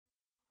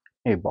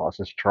Hey boss,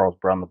 it's Charles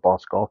Brown, the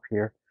Boss Golf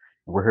here,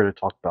 and we're here to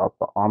talk about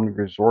the Omni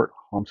Resort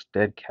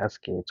Homestead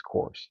Cascades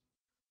course.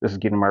 This is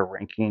getting my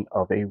ranking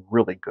of a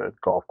really good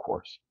golf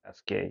course,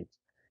 Cascades.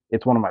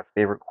 It's one of my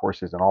favorite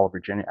courses in all of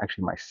Virginia,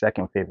 actually my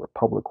second favorite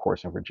public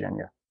course in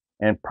Virginia,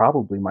 and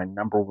probably my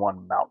number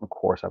one mountain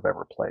course I've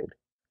ever played.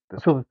 I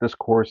feel that this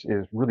course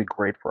is really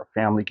great for a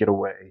family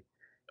getaway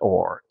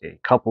or a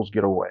couple's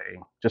getaway,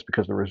 just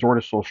because the resort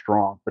is so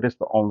strong, but it's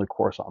the only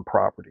course on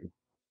property.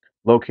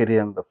 Located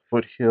in the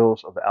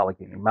foothills of the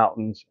Allegheny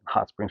Mountains in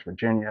Hot Springs,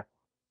 Virginia,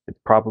 it's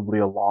probably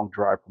a long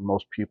drive for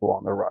most people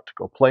on their route to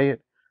go play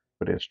it,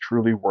 but it's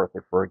truly worth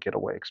it for a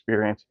getaway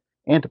experience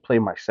and to play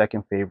my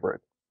second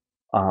favorite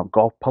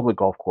public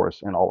golf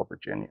course in all of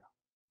Virginia.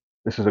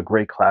 This is a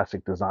great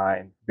classic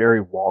design,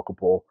 very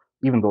walkable,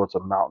 even though it's a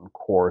mountain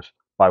course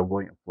by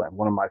William Flynn,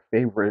 one of my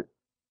favorite,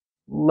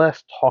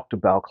 less talked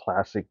about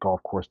classic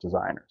golf course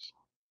designers.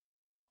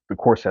 The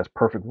course has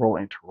perfect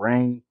rolling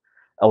terrain,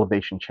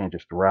 elevation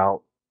changes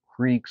throughout,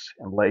 creeks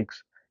and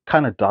lakes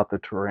kind of dot the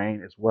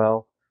terrain as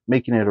well,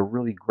 making it a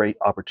really great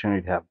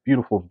opportunity to have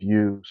beautiful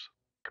views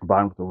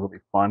combined with a really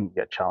fun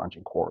yet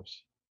challenging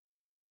course.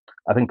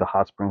 I think the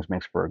hot springs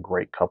makes for a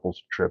great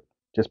couples trip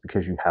just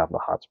because you have the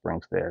hot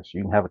springs there. So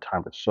you can have a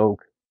time to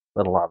soak,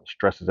 let a lot of the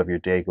stresses of your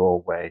day go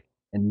away,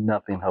 and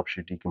nothing helps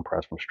you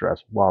decompress from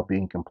stress while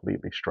being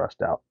completely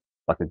stressed out,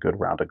 like a good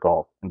round of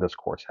golf, and this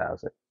course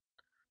has it.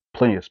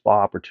 Plenty of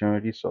spa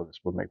opportunities, so this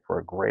would make for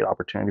a great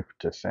opportunity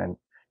to send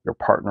your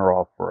partner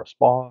off for a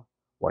spa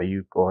while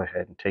you go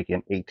ahead and take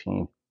in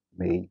 18,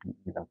 maybe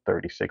even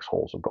 36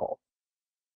 holes of golf.